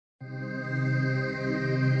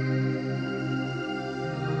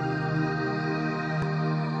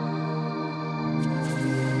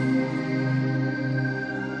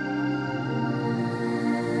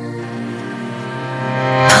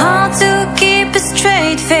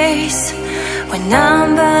straight face when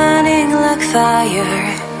I'm burning like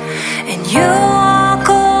fire, and you walk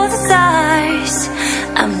all the sides.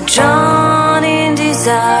 I'm drawn in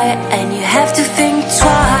desire, and you have to think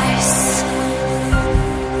twice.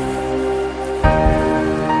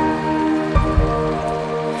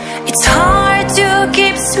 It's hard to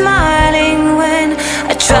keep smiling when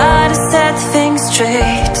I try to set things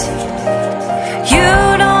straight.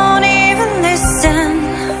 You don't even listen.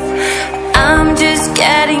 I'm just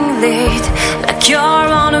getting late, like you're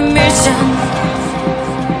on a mission.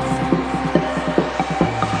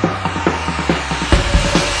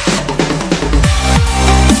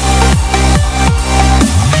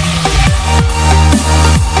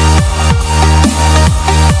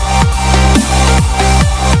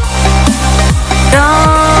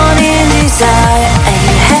 Drawn in desire, and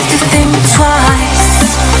you have to think twice.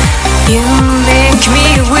 You make me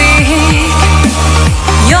weak.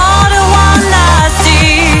 You're the one I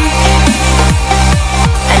seek,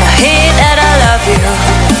 and I hate that I love you.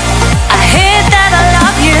 I hate that I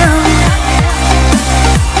love you.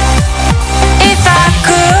 If I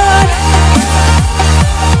could,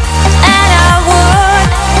 and I would,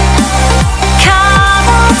 carve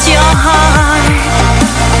out your heart,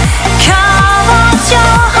 carve out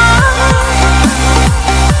your heart,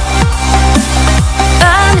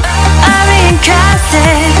 and I reincarnate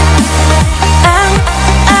it.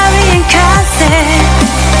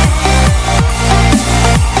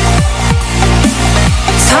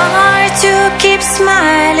 It's hard to keep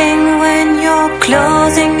smiling when you're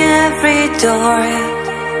closing every door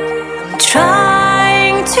I'm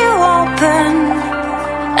trying to open.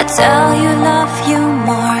 I tell you love you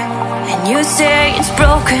more, and you say it's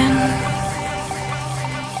broken.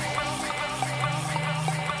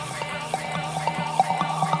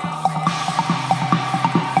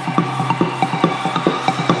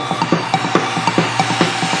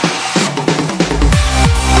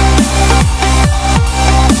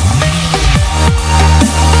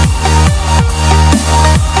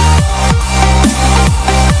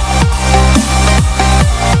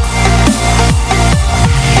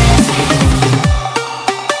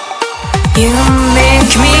 You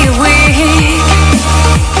make me weak.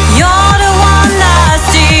 You're the one I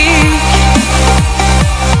seek,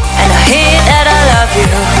 and I hate that I love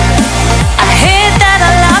you. I hate that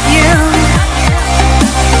I love you.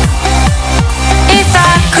 If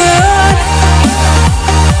I could,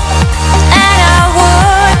 and I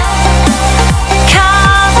would,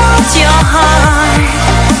 carve out your heart,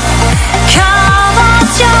 carve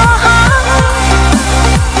out your heart,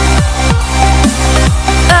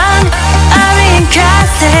 and I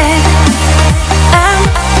reincarnate, and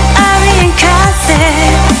I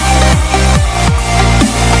reincarnate.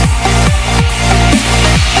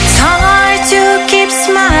 It's hard to keep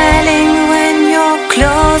smiling when you're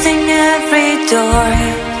closing every door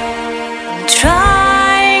I'm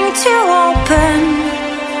trying to open.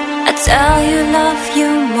 I tell you love you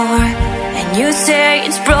more, and you say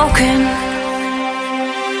it's broken.